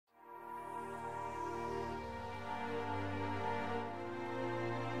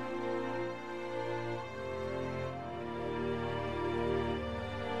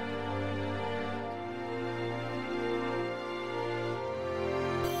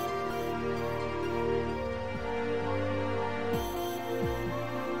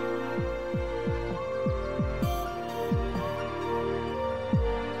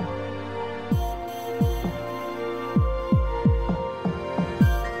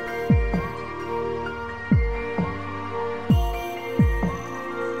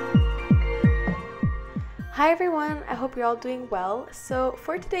Hi everyone, I hope you're all doing well. So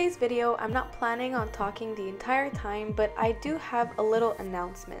for today's video, I'm not planning on talking the entire time, but I do have a little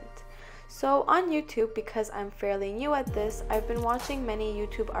announcement. So on YouTube, because I'm fairly new at this, I've been watching many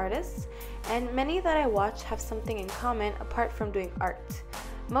YouTube artists, and many that I watch have something in common apart from doing art.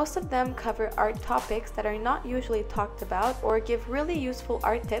 Most of them cover art topics that are not usually talked about or give really useful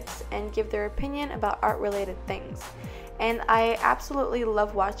art tips and give their opinion about art-related things. And I absolutely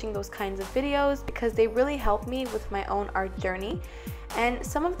love watching those kinds of videos because they really help me with my own art journey, and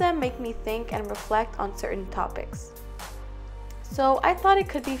some of them make me think and reflect on certain topics. So I thought it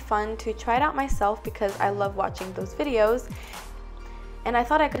could be fun to try it out myself because I love watching those videos, and I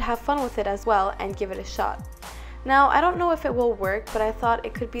thought I could have fun with it as well and give it a shot. Now, I don't know if it will work, but I thought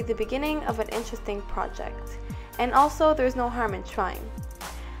it could be the beginning of an interesting project. And also, there's no harm in trying.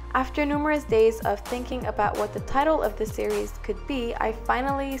 After numerous days of thinking about what the title of the series could be, I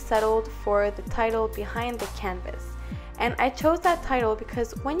finally settled for the title Behind the Canvas. And I chose that title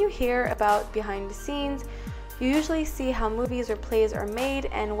because when you hear about behind the scenes, you usually see how movies or plays are made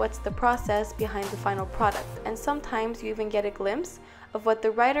and what's the process behind the final product. And sometimes you even get a glimpse of what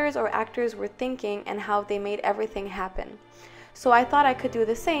the writers or actors were thinking and how they made everything happen. So I thought I could do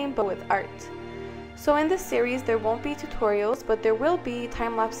the same, but with art. So in this series, there won't be tutorials, but there will be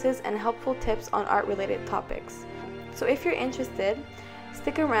time lapses and helpful tips on art-related topics. So if you're interested,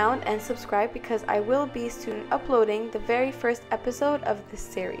 stick around and subscribe because I will be soon uploading the very first episode of this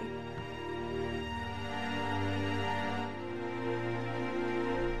series.